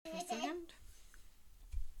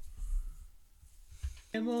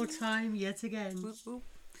More time yet again. Whoop, whoop.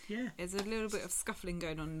 Yeah. There's a little bit of scuffling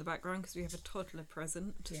going on in the background because we have a toddler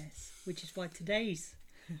present. Yes, which is why today's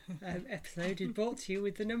episode is brought to you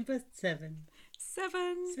with the number 7.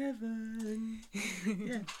 7.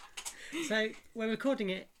 Yeah. So we're recording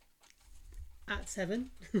it at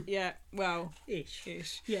 7. Yeah, well,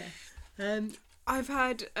 Ish. Yeah. I've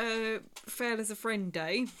had a fail as a friend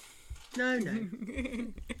day. No.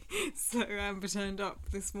 So Amber turned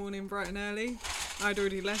up this morning bright and early. I'd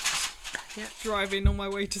already left. Yeah. Driving on my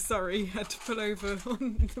way to Surrey, had to pull over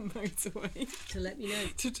on the motorway to let me know.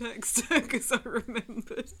 To text her because I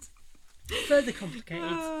remembered. Further complicated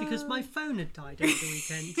because my phone had died over the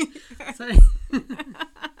weekend.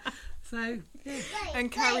 So yeah.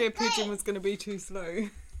 And carrier pigeon was going to be too slow.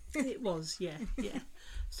 It was, yeah.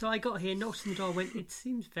 So I got here, knocked on the door, went, it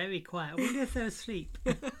seems very quiet. I wonder if they're asleep.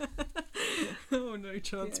 Oh, no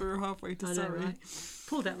chance. Yeah. We were halfway to Surrey. Right?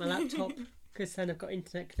 Pulled out my laptop, because then I've got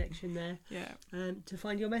internet connection there. Yeah. To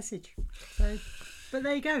find your message. So, but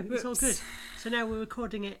there you go. It's all good. So now we're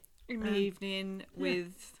recording it in the evening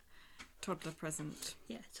with toddler present.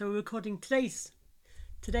 Yeah. So we're recording today's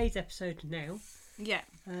episode now. Yeah.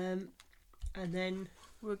 And then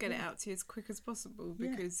we'll get it out to you as quick as possible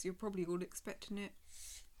because you're probably all expecting it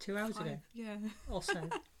 2 hours ago. Yeah. Also.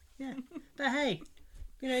 Yeah. But hey,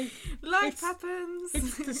 you know, life happens.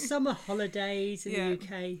 It's the summer holidays in the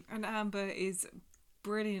UK. And Amber is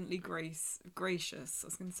brilliantly gracious. I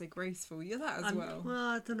was going to say graceful. You're that as well. Well,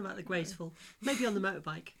 I don't know about the graceful. Maybe on the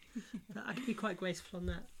motorbike. But I could be quite graceful on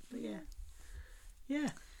that. But yeah.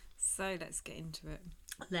 So let's get into it.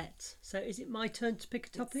 Let's. So is it my turn to pick a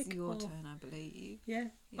topic? It's your turn, I believe. Yeah.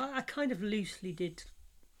 I kind of loosely did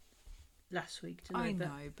last week, didn't I? I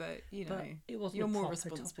know, but you know, it wasn't. You're more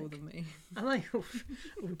responsible than me. Am I? Oh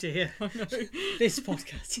dear. I know. This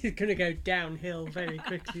podcast is going to go downhill very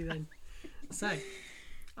quickly then. So,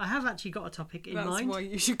 I have actually got a topic in mind. That's why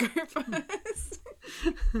you should go first.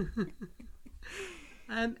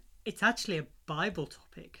 It's actually a Bible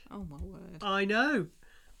topic. Oh my word. I know.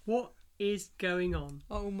 What is going on?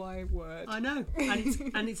 Oh my word. I know.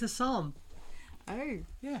 And it's a psalm. Oh.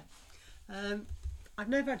 Yeah. I've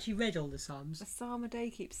never actually read all the psalms. A psalm a day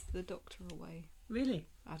keeps the doctor away. Really?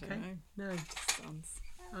 I don't know. No. Psalms.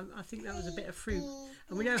 I think that was a bit of fruit.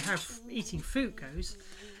 And we know how eating fruit goes.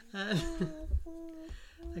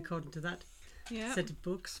 According to that set of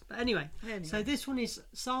books. But anyway, so this one is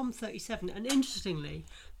Psalm 37. And interestingly,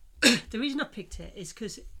 the reason I picked it is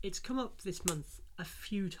because it's come up this month a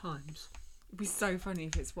few times. It'd be so funny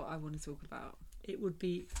if it's what I want to talk about. It would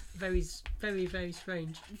be very, very, very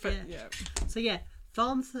strange. But, So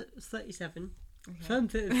Psalm 37. Okay. Psalm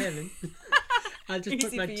 37. I just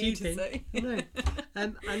put my teeth in. No.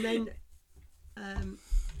 And then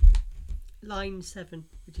line 7,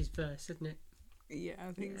 which is verse, isn't it? Yeah,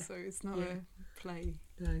 I think so. It's not a play.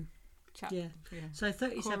 No. Chap. Yeah. So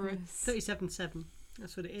 37:7.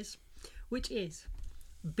 That's what it is. Which is,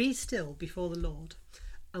 be still before the Lord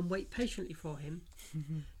and wait patiently for him.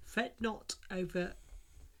 Fret not over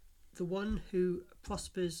the one who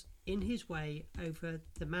prospers in his way, over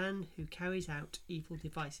the man who carries out evil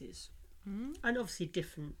devices. And obviously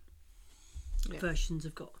different versions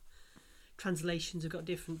have got, translations have got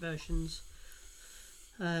different versions.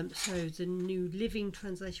 So the New Living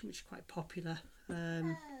Translation, which is quite popular,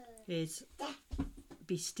 is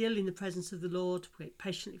be still in the presence of the Lord, wait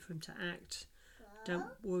patiently for him to act. Don't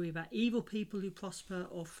worry about evil people who prosper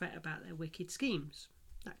or fret about their wicked schemes.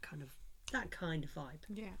 That kind of vibe.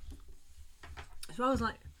 Yeah. So I was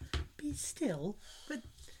like, be still, but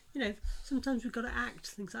you know, sometimes we've got to act,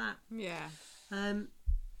 things like that. Yeah.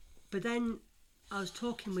 But then I was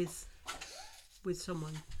talking with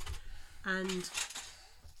someone, and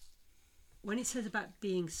when it says about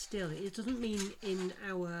being still, it doesn't mean in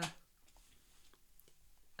our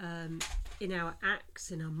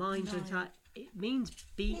acts, in our mind. No. It means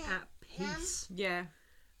be at peace. Yeah.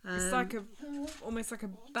 It's like almost like a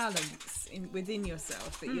balance within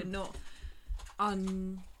yourself, that you're not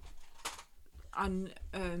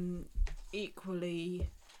equally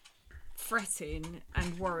fretting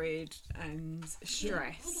and worried and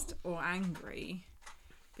stressed or angry,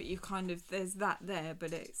 but you kind of, there's that there,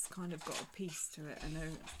 but it's kind of got a piece to it.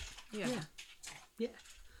 And yeah.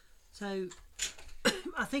 So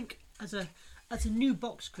I think as a new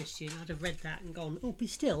box Christian, I'd have read that and gone, oh, be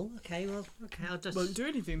still. Okay, I'll just won't do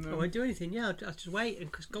anything though. I won't do anything. Yeah, I'll just wait, and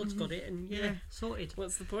because God's got it, and sorted.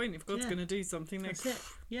 What's the point if God's going to do something? That's it.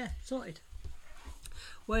 Yeah, sorted.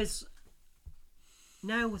 Whereas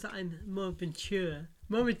now that I'm more mature,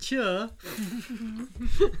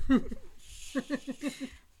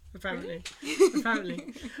 apparently,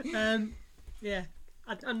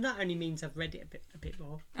 and that only means I've read it a bit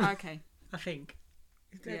more. Okay. I think.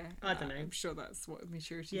 Yeah. I don't know. I'm sure that's what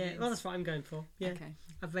maturity Yeah, means. well, that's what I'm going for. Yeah. Okay.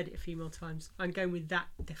 I've read it a few more times. I'm going with that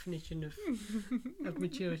definition of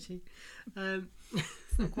maturity.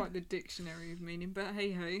 It's not quite the dictionary of meaning, but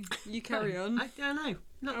hey ho, you carry on. I know.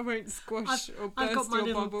 No, I won't squash or I've burst got my your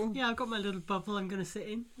little bubble. Yeah, I've got my little bubble I'm going to sit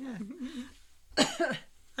in. Yeah.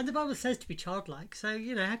 And the Bible says to be childlike, so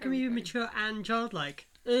how can we be mature and childlike?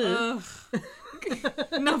 Ugh.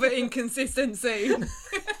 Another inconsistency.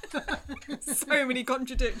 So many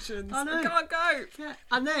contradictions. I know. I can't go. Yeah.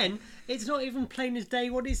 And then it's not even plain as day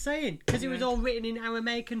what he's saying because it was Yeah. all written in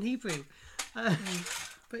Aramaic and Hebrew.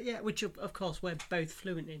 But yeah, which of course we're both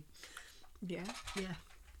fluent in. Yeah.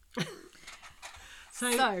 Yeah. So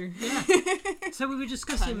yeah. So we were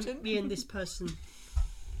discussing Tangent. me and this person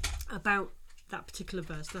about that particular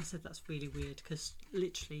verse, and I said that's really weird because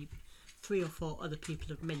literally 3 or 4 other people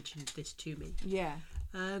have mentioned this to me. Yeah.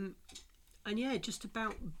 And yeah, just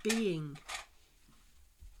about being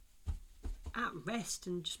at rest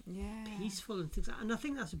and just Yeah. peaceful and things like that. And I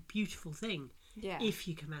think that's a beautiful thing Yeah. if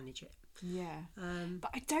you can manage it. Yeah. Um,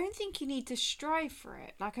 But I don't think you need to strive for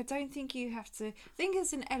it. Like, I don't think you have to. I think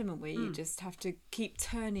there's an element where you just have to keep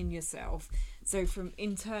turning yourself. So, from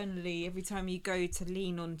internally, every time you go to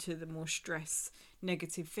lean onto the more stress,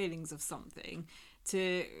 negative feelings of something,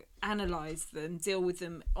 to analyse them, deal with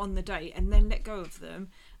them on the day, and then let go of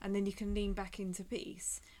them, and then you can lean back into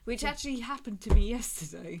peace. Which actually happened to me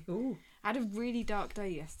yesterday. ooh, I had a really dark day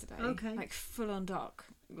yesterday. Okay. Like, full on dark.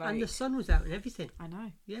 Like, and the sun was out and everything. I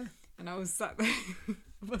know. Yeah. And I was sat there. I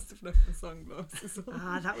must have left my sunglasses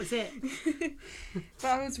on. That was it. But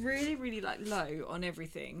I was really, really like low on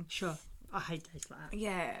everything. Sure. I hate days like that.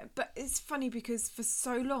 Yeah, but it's funny because for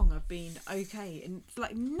so long I've been okay and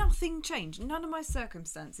like nothing changed. None of my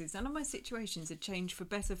circumstances, none of my situations had changed for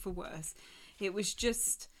better, for worse. It was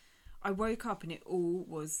just, I woke up and it all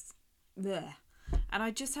was there. And I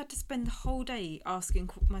just had to spend the whole day asking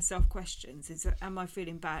myself questions. Am I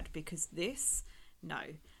feeling bad because this? No.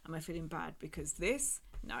 Am I feeling bad because this?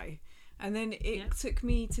 No. And then it took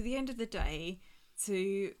me to the end of the day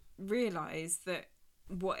to realise that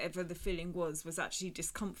whatever the feeling was actually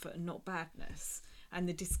discomfort and not badness. And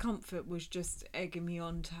the discomfort was just egging me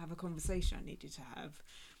on to have a conversation I needed to have,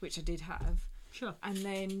 which I did have. Sure. And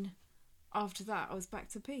then after that, I was back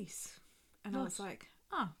to peace. And I was like,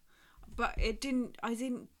 But I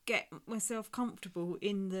didn't get myself comfortable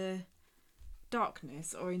in the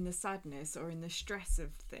darkness or in the sadness or in the stress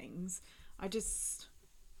of things. I just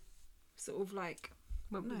sort of like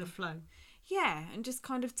Went with the flow. Yeah, and just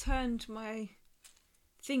kind of turned my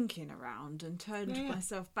thinking around and turned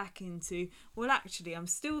myself back into, well, actually, I'm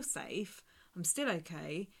still safe, I'm still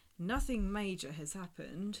okay, nothing major has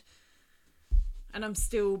happened, and I'm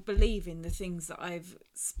still believing the things that I've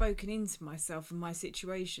spoken into myself and my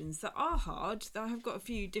situations that are hard, that I have got a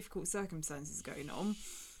few difficult circumstances going on.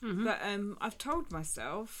 But I've told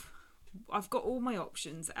myself I've got all my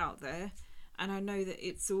options out there and I know that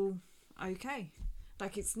it's all okay.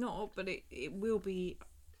 Like, it's not, but it will be.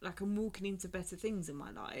 Like, I'm walking into better things in my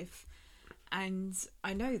life and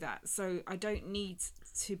I know that, so I don't need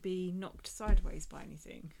to be knocked sideways by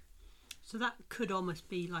anything. So that could almost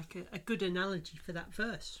be like a good analogy for that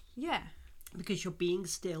verse. Yeah. Because you're being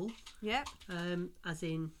still. Yeah. As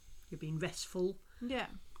in, you're being restful. Yeah.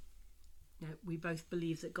 Now, we both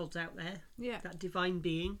believe that God's out there. Yeah. That divine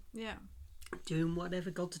being. Yeah. Doing whatever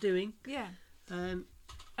God's doing. Yeah. And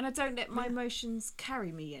I don't let my emotions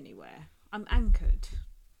carry me anywhere. I'm anchored.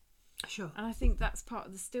 Sure. And I think that's part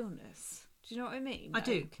of the stillness. Do you know what I mean? I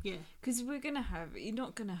do, yeah. Because you're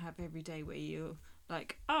not going to have every day where you're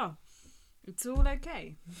like, oh, it's all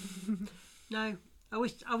okay. No,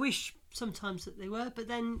 I wish sometimes that they were, but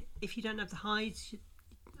then if you don't have the highs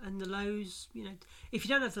and the lows, if you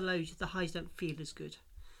don't have the lows, the highs don't feel as good.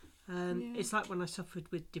 It's like when I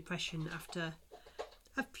suffered with depression after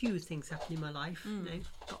a few things happened in my life.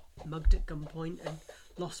 Got mugged at gunpoint and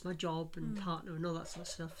lost my job and partner and all that sort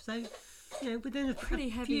of stuff. So, within a pretty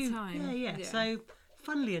heavy time. Yeah. So,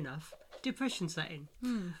 funnily enough, depression set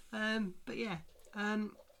in. But yeah,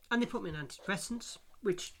 and they put me on antidepressants,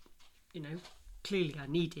 which, clearly I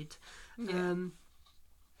needed. Yeah.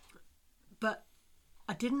 But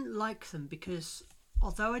I didn't like them because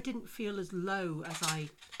although I didn't feel as low as I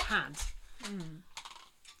had,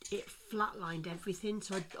 it flatlined everything.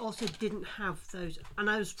 So I also didn't have those, and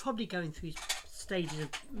I was probably going through stages of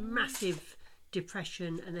massive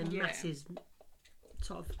depression and then massive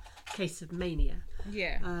sort of case of mania.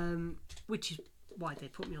 Yeah. Which is why they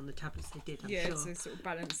put me on the tablets they did. I'm yeah, sure. to sort of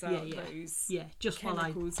balance out those just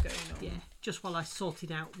chemicals going on. Yeah, just while I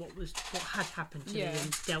sorted out what had happened to me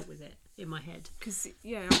and dealt with it in my head. Because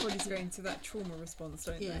our body's going to that trauma response,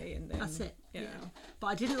 don't they? And then, that's it. Yeah. But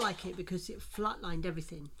I didn't like it because it flatlined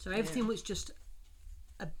everything. So everything was just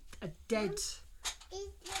a dead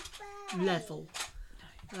level.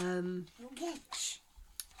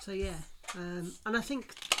 So yeah, and I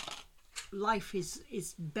think life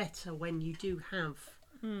is better when you do have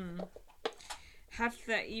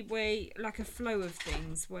that way, like a flow of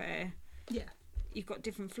things where you've got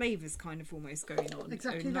different flavours kind of almost going on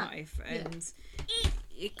in life, and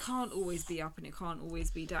it can't always be up and it can't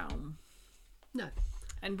always be down. No.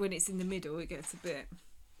 And when it's in the middle, it gets a bit.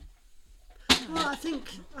 Well, I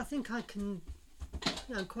think I can.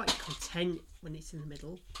 I'm quite content when it's in the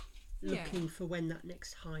middle, looking for when that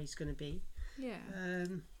next high is going to be. Yeah.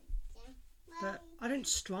 But I don't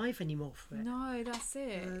strive anymore for it. No, that's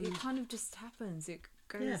it. It kind of just happens. It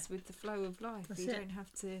goes with the flow of life. You don't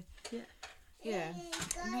have to. Yeah. Yeah.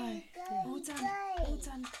 No. All done. All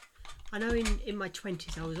done. I know in my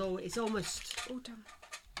 20s I was always almost all done.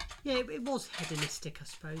 Yeah, it was hedonistic, I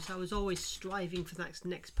suppose. I was always striving for that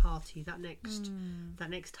next party, that next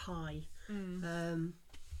high,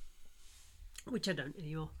 which I don't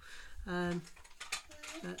anymore,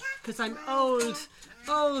 because I'm old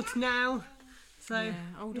now. So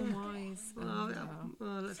old and wise.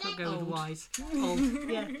 Let's not go with wise. Old,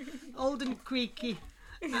 old and creaky.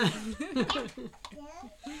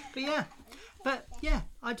 But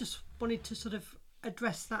I just wanted to sort of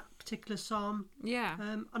address that particular psalm. Yeah.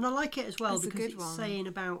 And I like it as well because it's saying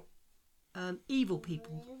about evil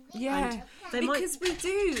people. Yeah. Because we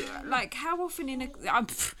do. Like, how often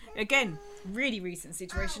again, really recent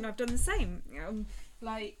situation, I've done the same.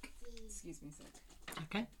 Excuse me a sec.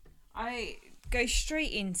 Okay. I go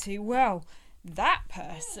straight into, well, that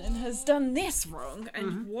person has done this wrong,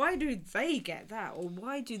 and why do they get that, or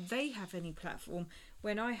why do they have any platform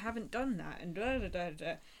when I haven't done that, and blah, blah, blah,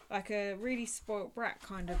 blah. Like a really spoilt brat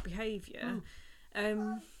kind of behaviour.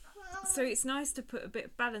 So it's nice to put a bit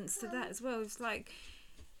of balance to that as well. It's like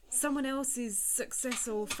someone else's success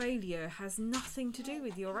or failure has nothing to do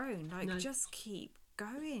with your own. Like, just keep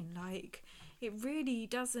going. Like, it really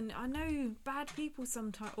doesn't. I know bad people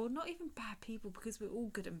sometimes, or not even bad people, because we're all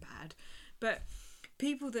good and bad, but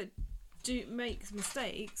people that do make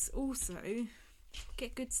mistakes also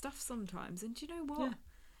get good stuff sometimes. And do you know what? Yeah.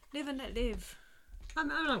 Live and let live.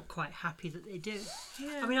 I'm quite happy that they do.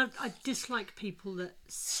 Yeah. I mean, I dislike people that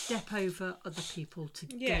step over other people to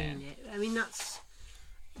gain it. I mean,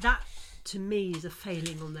 that to me is a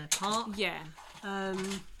failing on their part. Yeah.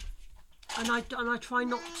 And I try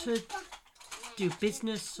not to do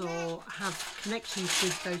business or have connections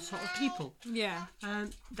with those sort of people. Yeah.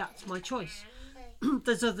 That's my choice.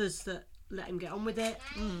 There's others that let him get on with it.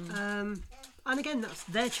 And again, that's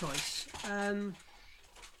their choice.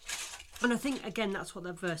 And I think, again, that's what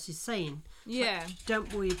that verse is saying. Yeah. Like,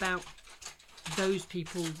 don't worry about those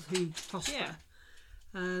people who prosper. Yeah.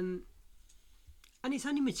 And it's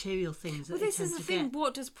only material things that they tend to get. Well, this is the thing.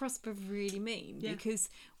 What does prosper really mean? Yeah. Because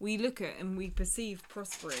we look at and we perceive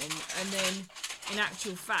prospering, and then in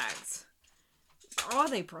actual fact, are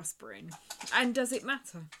they prospering? And does it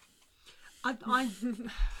matter?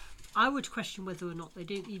 I would question whether or not they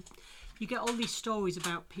do. You get all these stories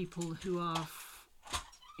about people who are...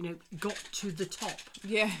 got to the top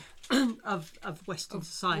of Western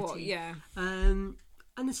society. And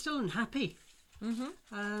they're still unhappy.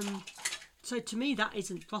 So to me, that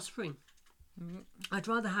isn't prospering. I'd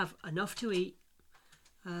rather have enough to eat,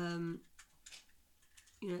 a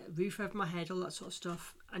roof over my head, all that sort of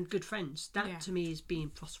stuff, and good friends. That to me is being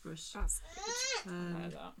prosperous. That's good. I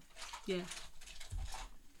like that. Yeah.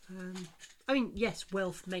 I mean, yes,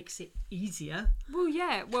 wealth makes it easier. Well,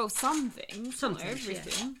 yeah. Well, some things, not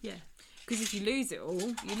everything. Yeah. Because if you lose it all,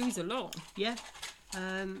 you lose a lot. Yeah.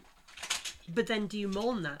 But then do you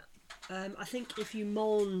mourn that? I think if you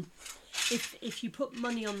mourn... If you put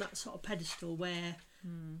money on that sort of pedestal where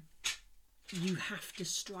you have to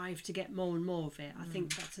strive to get more and more of it, I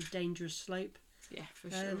think that's a dangerous slope. Yeah, for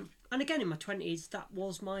sure. And again, in my 20s, that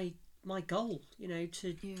was my goal,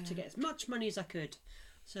 to get as much money as I could,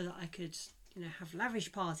 so that I could, have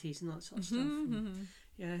lavish parties and that sort of stuff. And,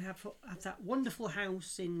 have that wonderful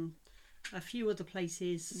house in a few other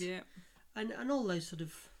places. Yeah. And all those sort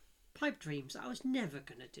of pipe dreams that I was never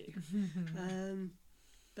going to do.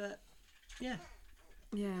 But, yeah.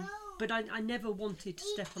 Yeah. But I never wanted to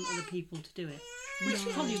step on other people to do it. Which is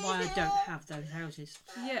probably why I don't have those houses.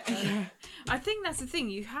 Yeah. I think that's the thing.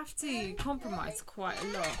 You have to compromise quite a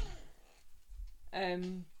lot.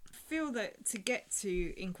 feel that to get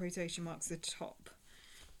to, in quotation marks, the top,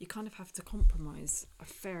 you kind of have to compromise a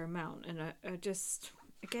fair amount. And I just,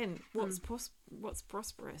 again, what's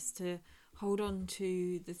prosperous? To hold on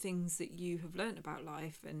to the things that you have learnt about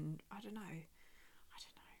life, and I don't know.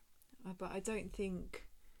 But I don't think.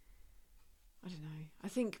 I don't know. I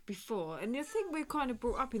think before, and I think we're kind of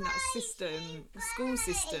brought up in that school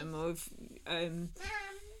system of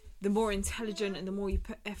the more intelligent and the more you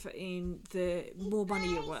put effort in, the more money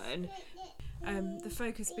you earn. The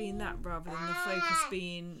focus being that rather than the focus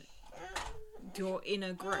being your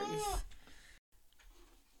inner growth.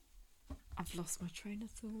 I've lost my train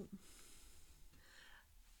of thought.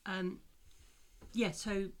 Yeah,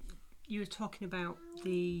 so you were talking about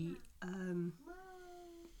the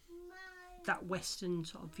that Western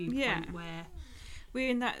sort of viewpoint where we're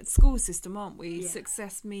in that school system, aren't we? Yeah.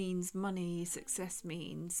 Success means money, success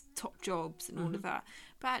means top jobs and all of that.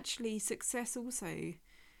 But actually success also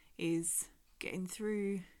is getting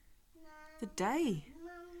through the day.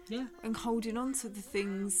 Yeah. And holding on to the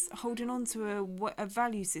things, holding on to a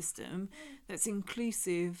value system that's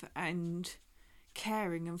inclusive and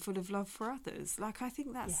caring and full of love for others. Like, I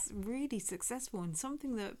think that's really successful and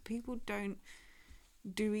something that people don't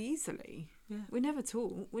do easily. Yeah. We're never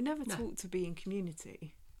taught to be in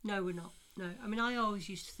community. No, we're not. No, I mean, I always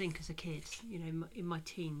used to think as a kid, you know, in my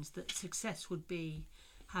teens, that success would be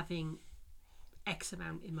having X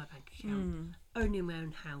amount in my bank account, owning my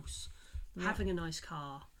own house, having a nice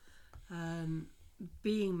car,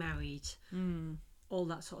 being married, all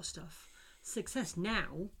that sort of stuff. Success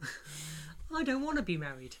now, I don't want to be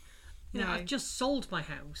married. You know, I've just sold my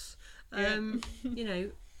house. You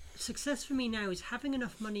know, success for me now is having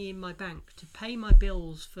enough money in my bank to pay my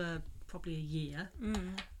bills for probably a year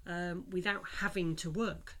without having to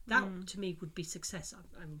work. That to me would be success.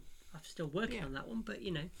 I'm still working on that one, but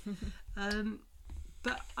you know,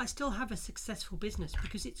 but I still have a successful business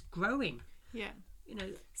because it's growing. Yeah. You know,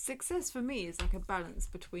 success for me is like a balance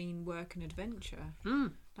between work and adventure.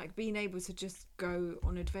 Like being able to just go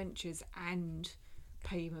on adventures and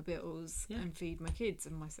pay my bills and feed my kids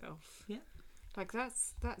and myself. Yeah. Like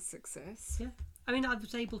that's success. Yeah. I mean, I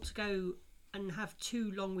was able to go and have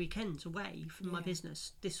 2 long weekends away from my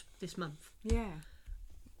business this month. Yeah.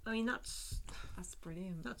 I mean, that's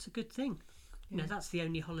brilliant. That's a good thing. You know, that's the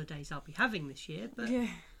only holidays I'll be having this year, but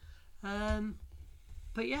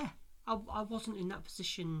but yeah, I wasn't in that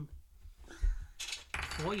position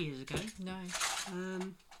 4 years ago. No.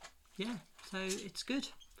 Yeah, so it's good.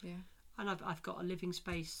 Yeah. And I've got a living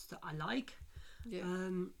space that I like. Yeah.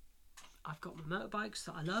 I've got my motorbikes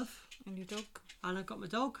that I love. And your dog. And I've got my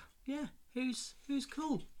dog. Yeah. Who's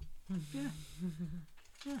cool. Yeah.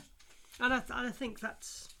 Yeah. And I think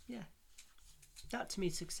that's that to me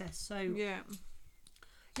is success. So yeah,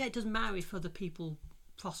 it doesn't matter if other people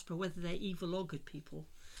prosper, whether they're evil or good people.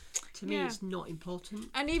 To me, it's not important.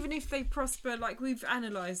 And even if they prosper, like we've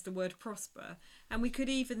analysed the word prosper, and we could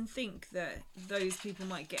even think that those people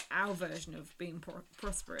might get our version of being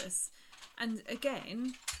prosperous. And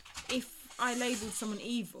again, if I labelled someone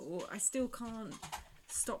evil, I still can't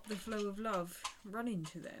stop the flow of love running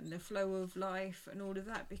to them, the flow of life and all of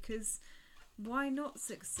that, because why not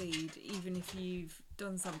succeed even if you've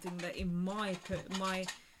done something that in my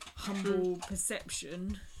humble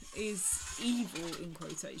perception is evil in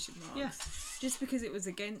quotation marks, just because it was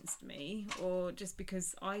against me or just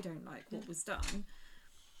because I don't like what was done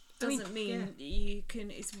doesn't mean you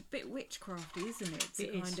can. It's a bit witchcrafty, isn't it,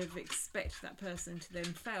 to kind of expect that person to then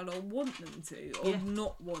fail or want them to or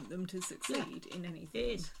not want them to succeed in anything.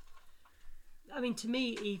 It is. I mean, to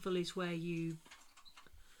me, evil is where you're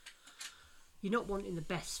not wanting the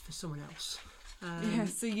best for someone else.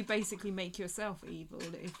 So you basically make yourself evil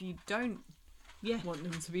if you don't want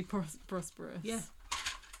them to be prosperous. Yeah.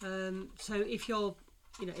 So if you're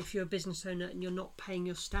a business owner and you're not paying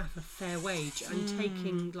your staff a fair wage and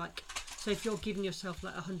taking so if you're giving yourself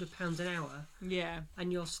like £100 an hour,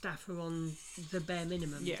 and your staff are on the bare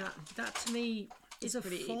minimum, that to me is a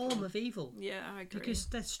form of evil. Yeah, I agree. Because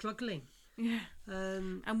they're struggling. Yeah.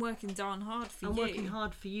 And working darn hard for you. And working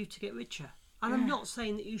hard for you to get richer. And I'm not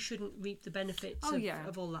saying that you shouldn't reap the benefits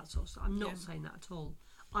of all that sort of stuff. I'm not saying that at all.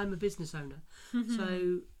 I'm a business owner.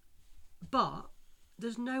 So, but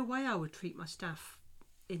there's no way I would treat my staff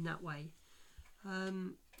in that way. I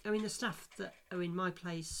mean, the staff that are in my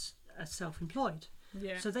place are self-employed.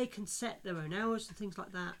 Yeah. So they can set their own hours and things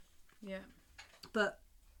like that. Yeah. But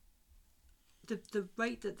the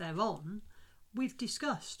rate that they're on, we've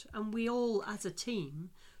discussed, and we all as a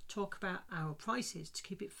team talk about our prices to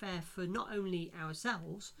keep it fair for not only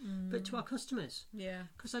ourselves but to our customers. Yeah.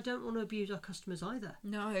 Because I don't want to abuse our customers either.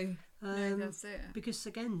 No, that's it. Because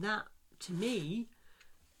again, that to me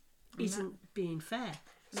isn't being fair.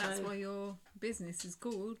 That's why your business is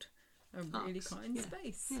called A Really Kind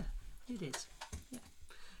Space. Yeah, it is. Yeah.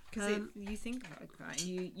 Because you think about that,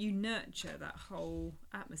 you nurture that whole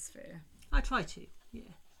atmosphere. I try to. Yeah,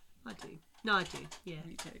 I do. No, I do. Yeah,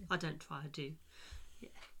 You do. I don't try. I do.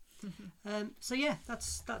 Yeah. So yeah,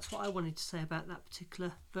 that's what I wanted to say about that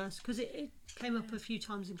particular verse, because it came up a few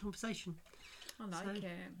times in conversation. I like it.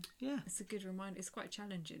 Yeah, It's a good reminder. It's quite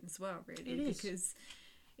challenging as well, really. It is. Because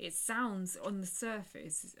it sounds on the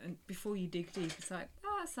surface, and before you dig deep, it's like,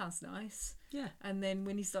 that sounds nice. yeah. And then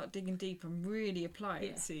when you start digging deep and really apply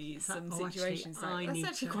it to some actually, situations, I that's need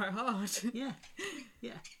actually to- quite hard. Yeah,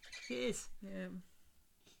 yeah, it is. Yeah.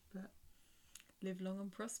 But Live long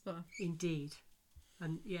and prosper. indeed,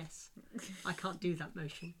 and yes, I can't do that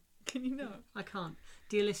motion. Can you not? I can't.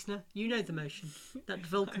 Dear listener, you know the motion, that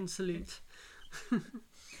Vulcan salute.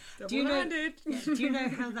 Do you know? Double-handed. Do you know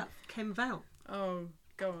how that came about? Oh,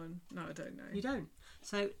 go on. No, I don't know. You don't.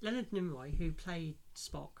 So Leonard Nimoy, who played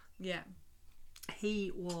Spock, Yeah.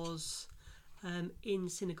 he was in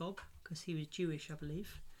synagogue because he was Jewish, I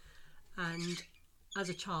believe, and as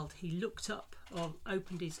a child he looked up or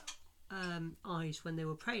opened his eyes when they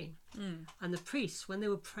were praying, and the priests, when they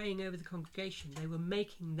were praying over the congregation, they were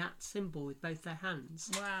making that symbol with both their hands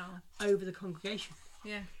Wow. over the congregation.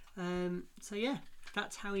 Yeah. So yeah,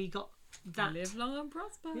 that's how he got that. Live long and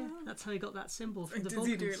prosper. Yeah, that's how he got that symbol from the Does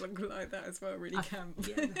Vulcans. he do it like that as well? Really camp.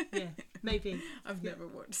 Yeah, maybe. I've never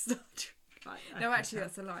watched Star Trek. I No, think actually, so.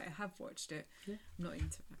 that's a lie. I have watched it. Yeah. I'm not into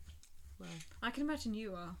it. Well, I can imagine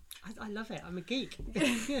you are. I love it. I'm a geek.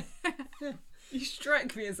 You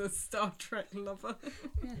strike me as a Star Trek lover.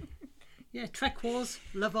 Yeah, Trek Wars,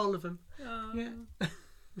 love all of them. Oh. Yeah.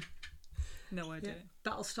 No idea.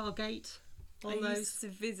 Battlestar Gate, all I those. used to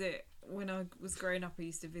visit when I was growing up. I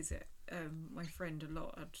used to visit my friend a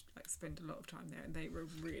lot. I'd spend a lot of time there, and they were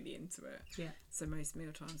really into it. Yeah. So most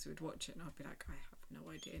meal times we'd watch it, and I'd be like, I have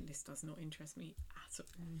no idea, and this does not interest me at all.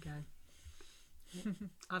 There we go.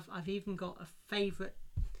 Yeah. I've even got a favourite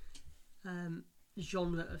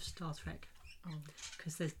genre of Star Trek,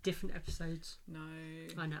 because there's different episodes. No.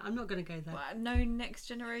 I know. I'm not going to go there. Well, no Next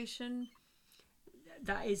Generation.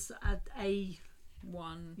 That is a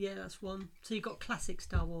One. yeah, that's one. So you've got classic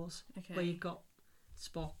Star Wars, Okay. where you've got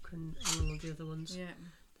Spock and all of the other ones. Yeah.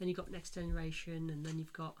 Then you've got Next Generation, and then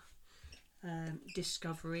you've got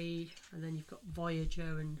Discovery, and then you've got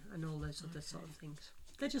Voyager and all those other sort of things.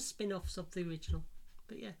 They're just spin-offs of the original.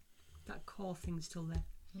 But yeah, that core thing's still there.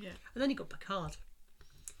 Yeah. And then you've got Picard.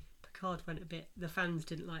 Picard went a bit... The fans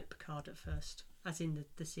didn't like Picard at first, as in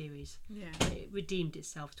the series. Yeah. It redeemed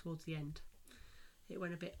itself towards the end. It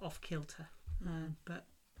went a bit off-kilter. But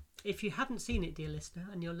if you haven't seen it, dear listener,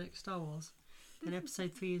 and you're like Star Wars, then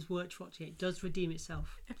episode 3 is worth watching. It does redeem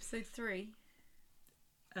itself. Episode 3.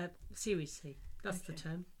 Series C. That's the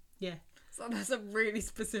term. Yeah. So that's a really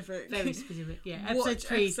specific. Very specific. Yeah. Watch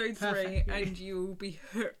episode 3 perfect. Yeah. and you will be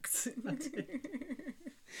hooked.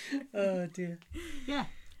 Oh dear. Yeah.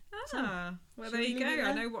 Well, shall there we you go. leave it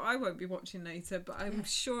I there? know what I won't be watching later, but I'm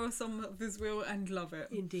sure some of us will and love it.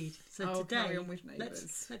 Indeed. So I'll today, carry on with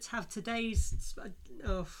Neighbours. let's have today's.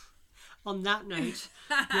 On that note,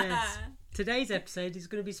 yes, today's episode is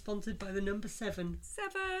going to be sponsored by the number 7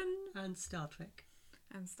 7 and Star Trek.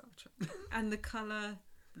 and Star Trek and the colour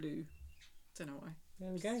blue. Don't know why.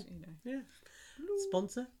 There we go. Just, you know. Yeah.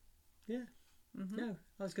 Sponsor. Yeah. Mm-hmm. No,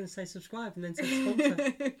 I was going to say subscribe and then say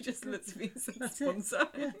sponsor. Just lets me as a That's it. sponsor.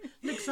 Yeah. Looks